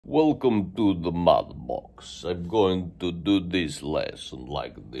Welcome to the math box. I'm going to do this lesson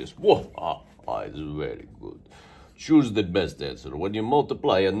like this. Whoa, it's very good. Choose the best answer when you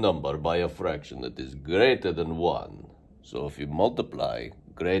multiply a number by a fraction that is greater than 1. So if you multiply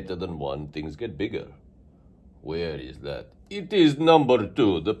greater than 1, things get bigger. Where is that? It is number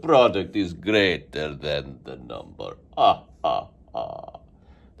 2. The product is greater than the number.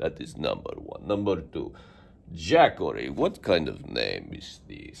 That is number 1. Number 2. Jackery. What kind of name is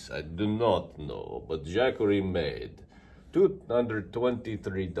this? I do not know, but Jackery made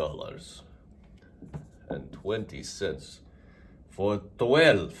 $223.20 for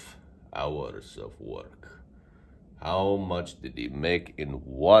 12 hours of work. How much did he make in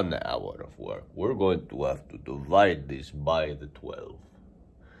 1 hour of work? We're going to have to divide this by the 12.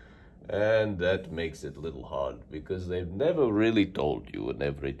 And that makes it a little hard because they've never really told you in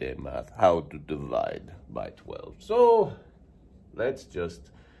everyday math how to divide by 12. So let's just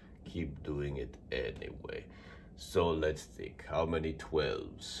keep doing it anyway. So let's think, how many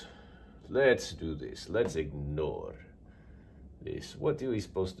 12s? Let's do this. Let's ignore this. What are we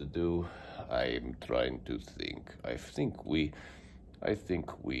supposed to do? I'm trying to think. I think we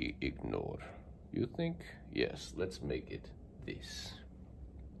ignore. You think? Yes, let's make it this.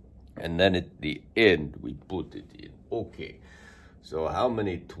 And then at the end, we put it in. Okay, so how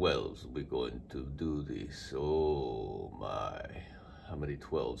many 12s are we going to do this? Oh my, how many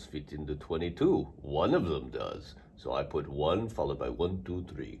 12s fit into 22? One of them does. So I put 1 followed by 1, 2,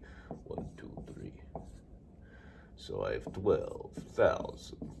 3. 1, 2, 3. So I have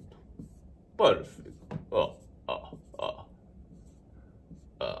 12,000. Perfect.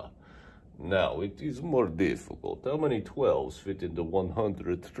 Now it is more difficult. How many 12s fit into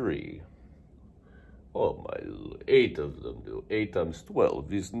 103? Oh my, 8 of them do. 8 times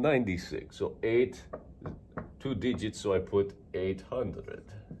 12 is 96. So 8, 2 digits, so I put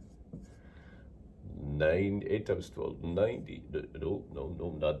 800. 8 times 12, 90. No,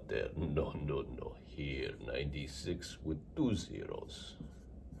 not there. No. Here, 96 with 2 zeros.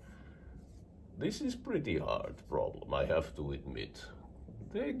 This is pretty hard problem, I have to admit.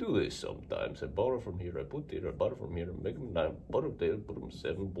 They do this sometimes. I borrow from here, I put there, I borrow from here, make them 9, borrow there, put them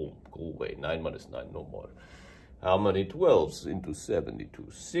 7, boom, go away. 9 minus 9, no more. How many 12s into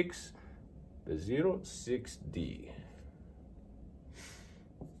 72? 6, the 0, 6D.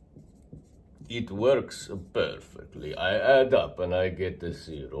 It works perfectly. I add up and I get a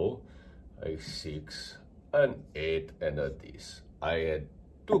 0, a 6, an 8, and a this. I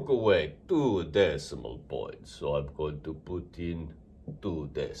took away 2 decimal points, so I'm going to put in 2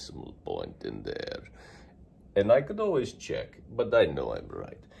 decimal point in there. And I could always check, but I know I'm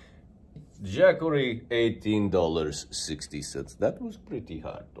right. Jackery, $18.60. That was pretty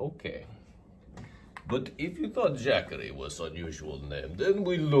hard. Okay. But if you thought Jackery was an unusual name, then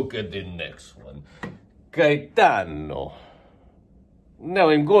we look at the next one. Gaetano. Now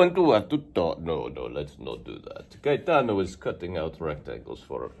I'm going to have to talk. No, let's not do that. Gaetano is cutting out rectangles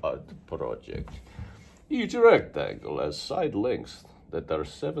for an art project. Each rectangle has side lengths that are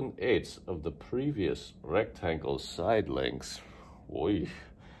 7/8 of the previous rectangle's side lengths. Oy.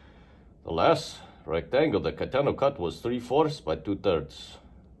 The last rectangle that Gaetano cut was 3/4 by 2/3.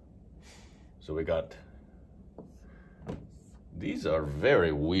 So we got, these are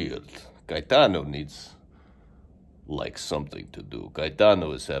very weird. Gaetano needs like something to do.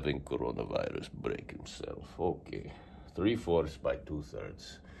 Gaetano is having coronavirus, break himself. Okay, 3/4 by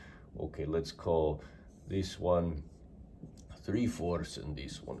 2/3. Okay, let's call this one 3/4 and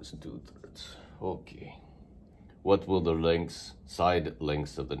this one is 2/3. Okay. What will the side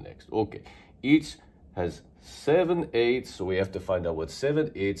lengths of the next? Okay. Each has 7/8, so we have to find out what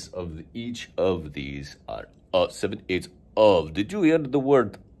 7/8 of each of these are. 7/8 of. Did you hear the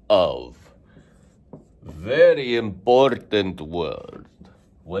word of? Very important word.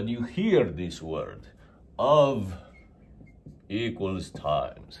 When you hear this word, of equals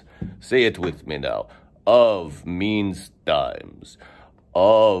times. Say it with me now. Of means times.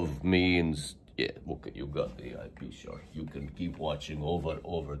 Of means, yeah, okay, you got the IP, sure. You can keep watching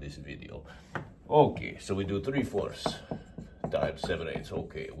over this video. Okay, so we do 3/4 times 7/8.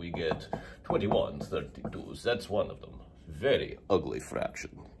 Okay, we get 21/32. That's one of them. Very ugly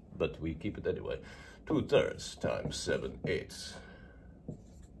fraction, but we keep it anyway. 2/3 times 7/8.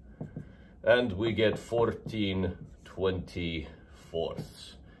 And we get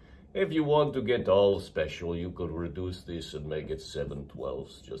 14/24. If you want to get all special, you could reduce this and make it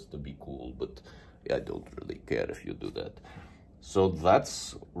 7/12 just to be cool, but I don't really care if you do that. So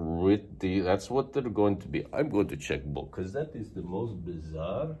that's what they're going to be. I'm going to check book because that is the most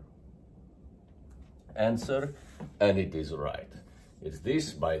bizarre answer, and it is right. It's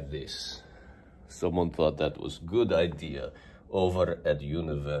this by this. Someone thought that was good idea over at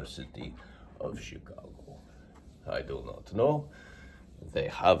University of Chicago. I do not know. They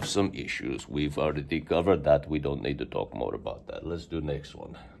have some issues. We've already covered that. We don't need to talk more about that. Let's do next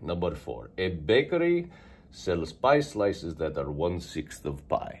one. Number 4. A bakery sells pie slices that are 1/6 of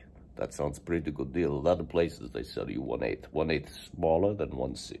pie. That sounds pretty good deal. A lot of places they sell you 1/8. 1/8 smaller than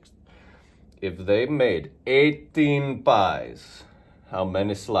 1/6. If they made 18 pies, how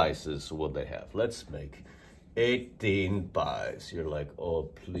many slices would they have? Let's make 18 pies. You're like, oh,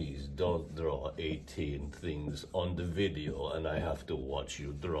 please don't draw 18 things on the video and I have to watch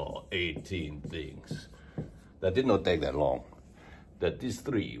you draw 18 things. That did not take that long. That is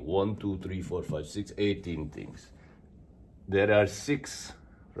 3. 1, 2, 3, 4, 5, 6, 18 things. There are 6,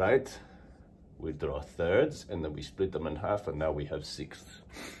 right? We draw thirds and then we split them in half and now we have 6ths.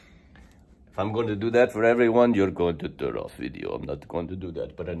 If I'm going to do that for everyone, you're going to turn off video. I'm not going to do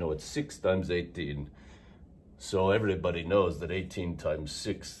that, but I know it's 6 times 18. So everybody knows that 18 times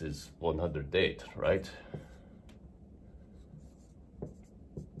 6 is 108, right?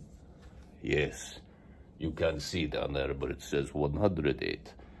 Yes, you can't see down there, but it says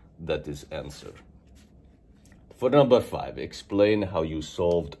 108. That is answer. For number 5, explain how you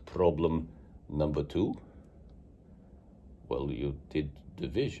solved problem number 2. Well, you did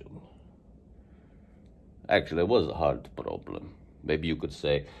division. Actually, it was a hard problem. Maybe you could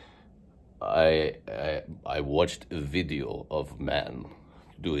say, I watched a video of man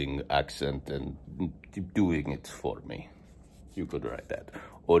doing accent and doing it for me. You could write that.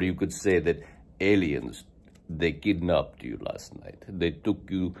 Or you could say that aliens, they kidnapped you last night. They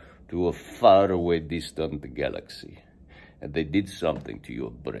took you to a faraway distant galaxy. And they did something to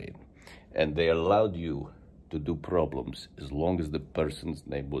your brain. And they allowed you to do problems as long as the person's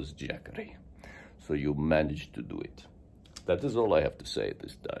name was Jackery. So you managed to do it. That is all I have to say at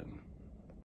this time.